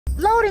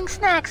Loading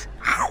snacks.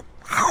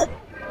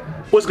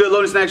 What's good,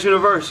 Loading Snacks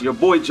Universe? Your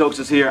boy Jokes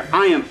is here.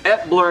 I am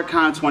at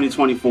Blerdcon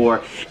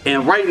 2024,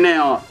 and right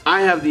now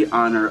I have the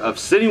honor of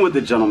sitting with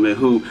a gentleman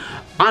who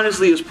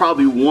honestly is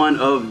probably one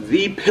of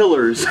the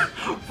pillars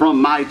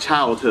from my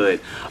childhood.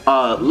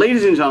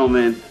 Ladies and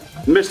gentlemen,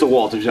 Mr.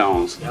 Walter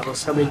Jones. Yo,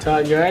 what's up,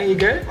 Todd? You alright? You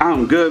good?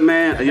 I'm good,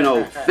 man. You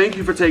know, thank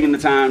you for taking the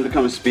time to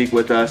come and speak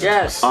with us.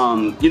 Yes.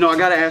 You know, I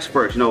gotta ask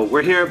first. You know,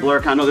 we're here at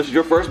Blerdcon. I know this is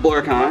your first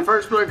Blerdcon. My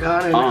first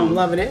Blerdcon, and I'm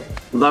loving it.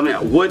 Loving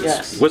it.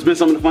 What's been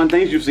some of the fun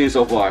things you've seen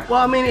so far?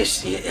 Well, I mean,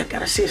 I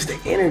gotta say, it's the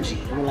energy.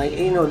 I mean, like,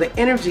 you know, the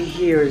energy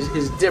here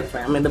is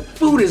different. I mean, the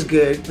food is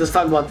good. Let's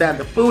talk about that.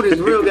 The food is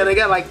real good. They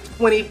got like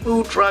 20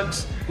 food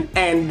trucks,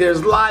 and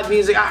there's live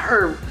music. I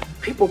heard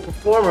people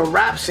performing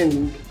raps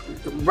and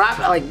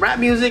rap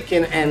music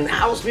and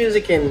house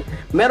music and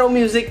metal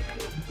music.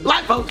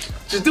 Black folks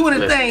just doing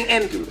their thing,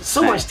 and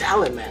so much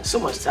talent, man. So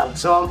much talent.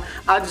 So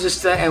I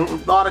just and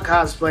with all the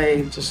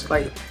cosplay, just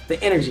like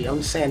the energy. I'm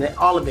just saying that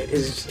all of it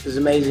is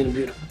amazing and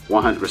beautiful.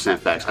 100%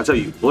 facts. I tell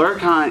you,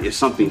 Blerdcon is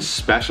something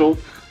special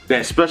that,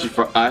 especially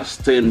for us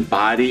to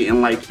embody,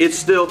 and like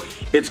it's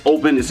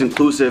open, it's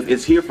inclusive,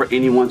 it's here for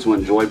anyone to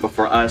enjoy. But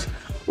for us,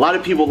 a lot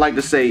of people like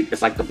to say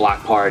it's like the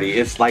block party,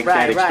 it's like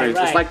that experience,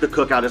 it's like the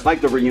cookout, it's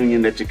like the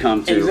reunion that you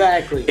come to.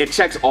 Exactly. It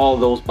checks all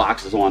those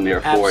boxes on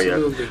there for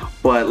you.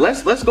 But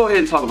let's go ahead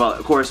and talk about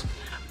it. Of course,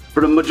 for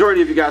the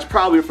majority of you guys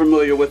probably are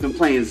familiar with him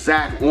playing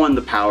Zach on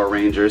the Power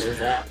Rangers.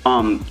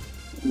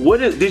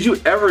 Did you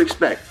ever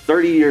expect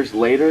 30 years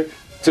later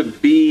to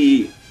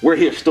be, we're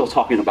here still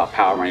talking about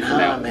Power Rangers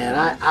now?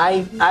 Man,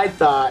 I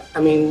thought,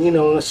 I mean, you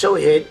know, when the show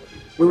hit,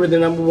 we were the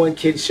 #1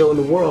 kids show in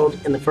the world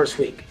in the first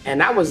week.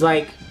 And that was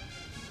like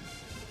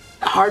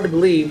hard to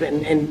believe,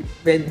 and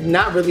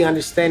not really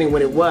understanding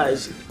what it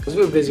was, because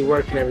we were busy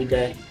working every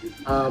day.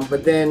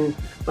 But then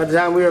by the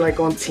time we were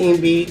like on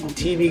Teen Beat and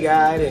TV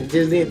Guide and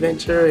Disney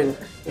Adventure, and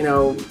you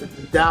know,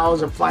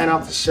 dolls are flying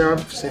off the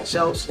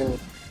shelves, and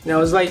you know,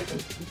 it was like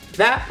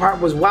that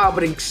part was wild,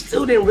 but it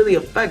still didn't really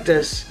affect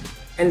us.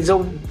 And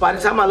so by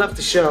the time I left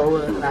the show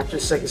after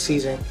the second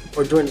season,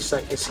 or during the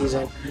second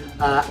season,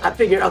 I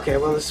figured, okay,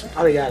 well, it's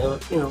probably got,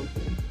 you know,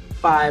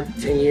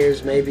 5-10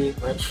 years maybe,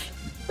 but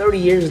 30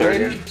 years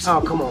later,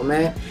 oh, come on,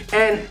 man.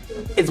 And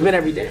it's been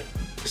every day.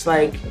 It's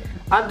like,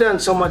 I've done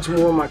so much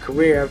more in my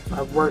career.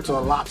 I've worked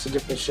on lots of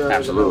different shows.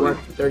 Absolutely. I've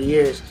worked for 30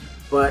 years,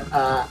 but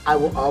I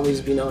will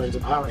always be known as a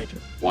Power Ranger.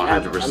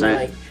 100%. I mean,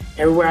 like,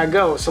 everywhere I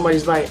go,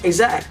 somebody's like, hey,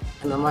 Zach.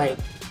 And I'm like,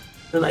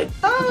 they're like,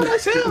 oh,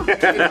 that's him.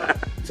 You know?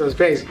 So it's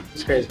crazy.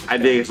 It's crazy. I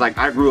dig. It's like,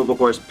 I grew up, of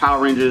course,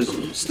 Power Rangers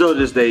still to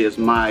this day is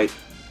my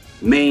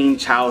main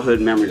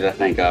childhood memory that I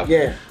think of.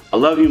 Yeah. I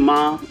love you,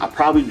 Mom. I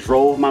probably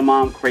drove my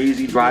mom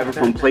crazy, driving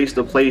from place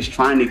to place,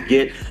 trying to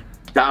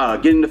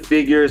getting the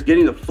figures,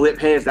 getting the flip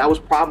heads. That was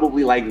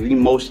probably like the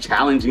most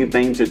challenging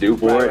thing to do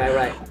for it.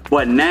 Right.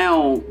 But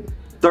now,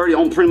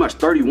 pretty much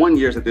 31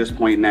 years at this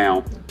point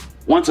now,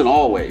 once and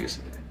always,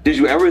 did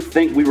you ever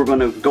think we were going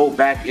to go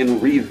back and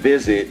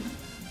revisit?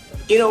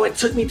 You know, it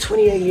took me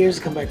 28 years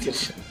to come back to the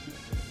show.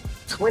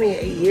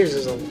 28 years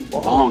is a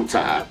long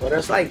time. But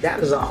that's like, that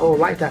is a whole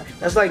lifetime.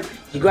 That's like,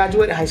 you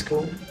graduated high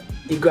school,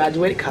 you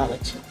graduated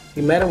college,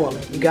 you met a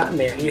woman, you got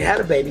married, you had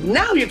a baby,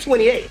 now you're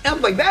 28.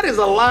 I'm like, that is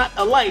a lot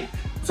of life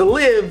to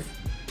live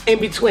in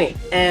between.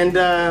 And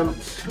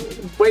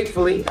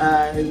gratefully,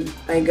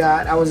 thank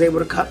God, I was able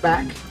to cut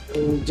back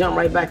and jump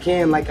right back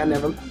in like I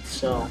never left.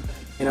 So,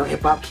 you know,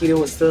 Hip Hop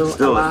Keto was still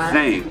alive.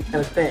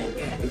 A thing.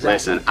 Yeah, exactly.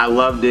 Listen, I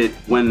loved it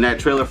when that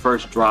trailer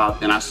first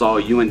dropped and I saw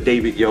you and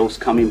David Yost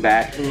coming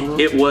back.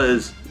 It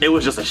was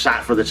just a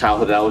shot for the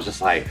childhood. I was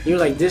just like, you're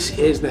like, this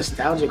is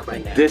nostalgic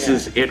right now. This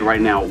is it right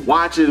now.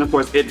 Watching, of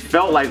course, it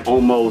felt like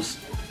almost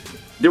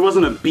there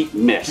wasn't a beat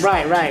missed.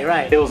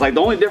 Right. It was like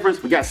the only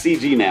difference, we got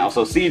CG now.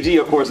 So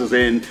CG, of course, is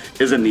in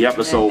the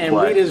episode. And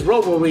Rita's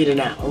Robo Rita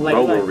now.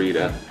 Robo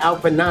Rita.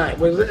 Alpha 9.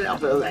 What was it?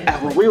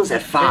 Alpha we was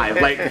at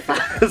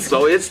 5.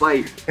 So it's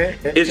like,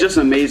 it's just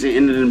amazing.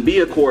 And then be,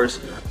 of course,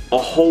 a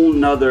whole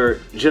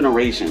nother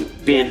generation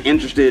being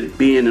interested,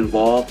 being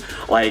involved.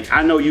 Like,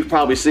 I know you've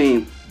probably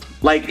seen,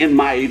 like in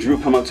my age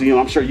group, come up to you, and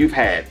I'm sure you've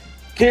had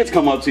kids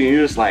come up to you and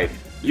you're just like,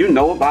 you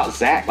know about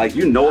Zach, like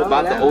you know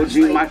about the OG.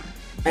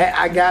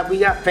 We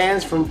got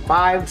fans from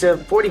 5 to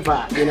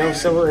 45, you know,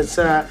 so it's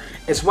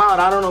wild.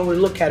 I don't know where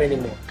to look at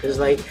anymore, because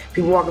like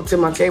people walk up to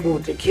my table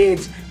with their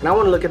kids, and I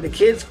want to look at the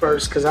kids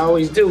first, because I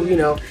always do, you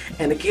know,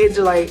 and the kids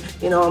are like,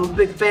 you know, I'm a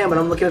big fan, but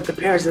I'm looking at the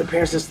parents, and the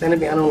parents are standing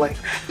behind me, and I'm like,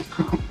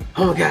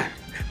 oh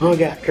my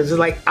God, because it's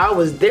like I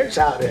was their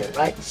childhood,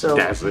 right? So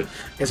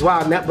it's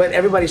wild now, but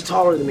everybody's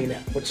taller than me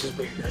now, which is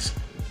weird. That's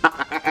how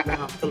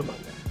I feel about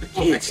that.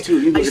 Kids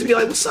too. I used to be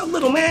like, what's up,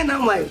 little man? And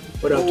I'm like,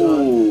 what up,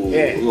 dog?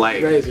 Yeah, like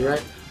crazy,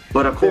 right?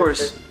 But of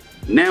course,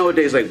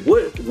 nowadays, like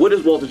what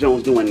is Walter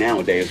Jones doing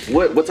nowadays?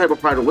 What type of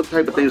project, what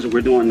type of things that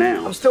we're doing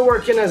now? I'm still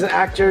working as an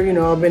actor, you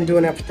know, I've been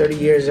doing that for 30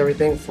 years,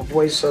 everything from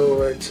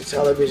voiceover to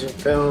television,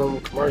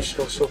 film,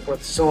 commercial, so forth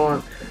and so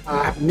on.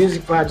 I have a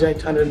music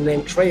project under the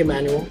name Trey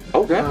Emanuel.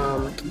 Okay.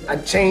 I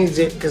changed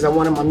it because I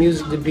wanted my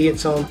music to be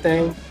its own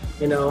thing.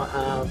 You know,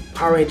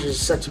 Power Rangers is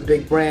such a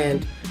big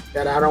brand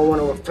that I don't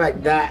want to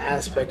affect that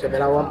aspect of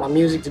it. I want my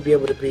music to be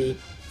able to be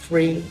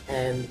free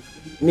and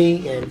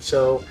me, and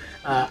so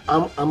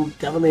I'm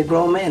definitely a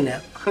grown man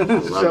now.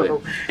 Love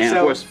it. And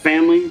of course,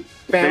 family,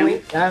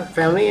 and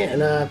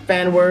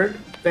Fanword.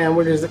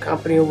 Fanword is the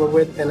company we're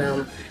with,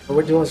 and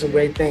we're doing some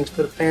great things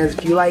for the fans.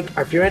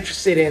 If you're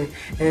interested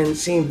in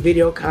seeing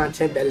video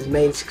content that is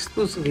made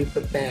exclusively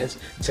for the fans,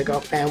 check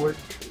out Fanword,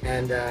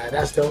 and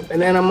that's dope.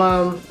 And then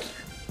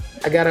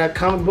I got a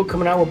comic book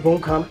coming out with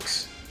Boom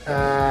Comics.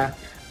 I'm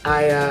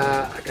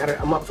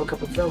up for a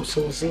couple of films,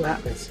 so we'll see what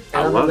happens.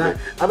 And I love it.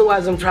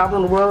 Otherwise, I'm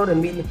traveling the world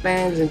and meeting the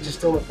fans and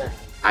just doing my thing.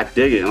 I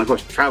dig it. And of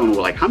course, traveling,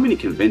 like, how many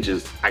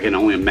conventions I can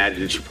only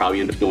imagine that you probably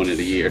end up doing in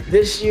a year?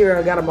 This year,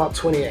 I got about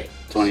 28.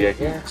 28?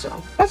 Yeah,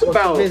 so that's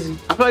about, busy.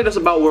 I feel like that's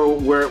about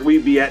where we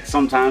be at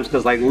sometimes,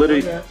 because like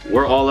literally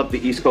we're all up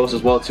the East Coast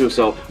as well too.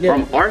 So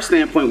from our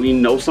standpoint, we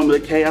know some of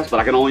the chaos, but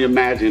I can only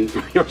imagine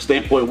from your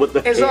standpoint what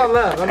the It's all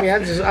love. I mean, I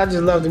just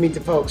love to meet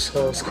the folks,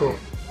 so it's cool.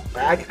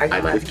 I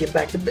might have to get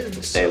back to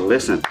business. Hey,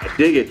 listen, I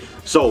dig it.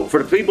 So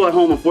for the people at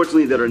home,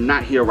 unfortunately, that are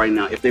not here right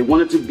now, if they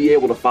wanted to be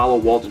able to follow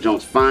Walter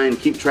Jones,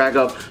 keep track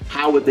of,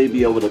 how would they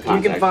be able to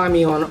contact you? Can find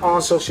me on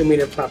all social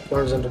media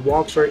platforms under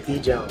Walter E.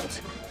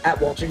 Jones. At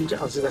Walter E.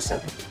 Jones, that's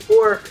simple.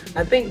 Or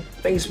I think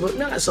Facebook.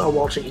 No, I saw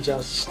Walter E.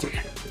 Jones.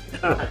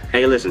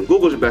 Hey, listen,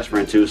 Google's your best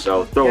friend too,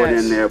 so throw it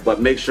in there, but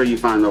make sure you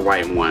find the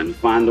right one.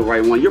 Find the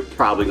right one. You're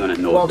probably gonna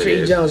know Walter if it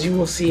E. is. Jones. You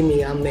will see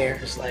me. I'm there.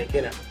 It's like,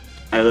 you know.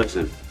 Hey,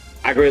 listen.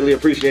 I greatly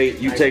appreciate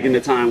you taking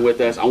the time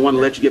with us. I want to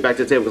let you get back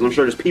to the table because I'm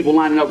sure there's people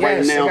lining up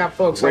right now, I got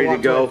folks ready to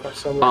go.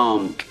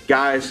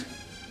 Guys,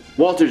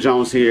 Walter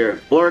Jones here,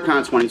 Blerdcon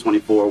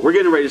 2024. We're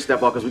getting ready to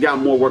step up because we got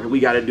more work that we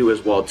got to do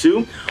as well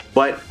too.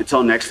 But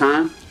until next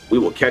time, we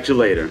will catch you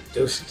later.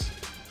 Deuces.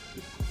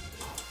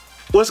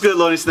 What's good,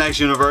 Loading Snacks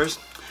universe?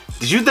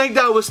 Did you think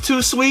that was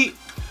too sweet?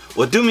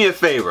 Well, do me a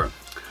favor.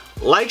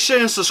 Like, share,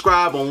 and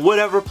subscribe on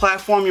whatever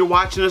platform you're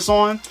watching us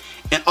on.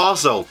 And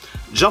also,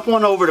 jump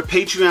on over to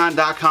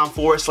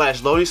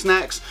patreon.com/loading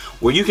snacks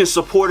where you can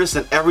support us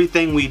in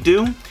everything we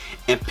do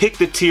and pick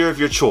the tier of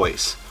your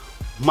choice.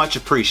 Much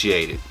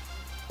appreciated.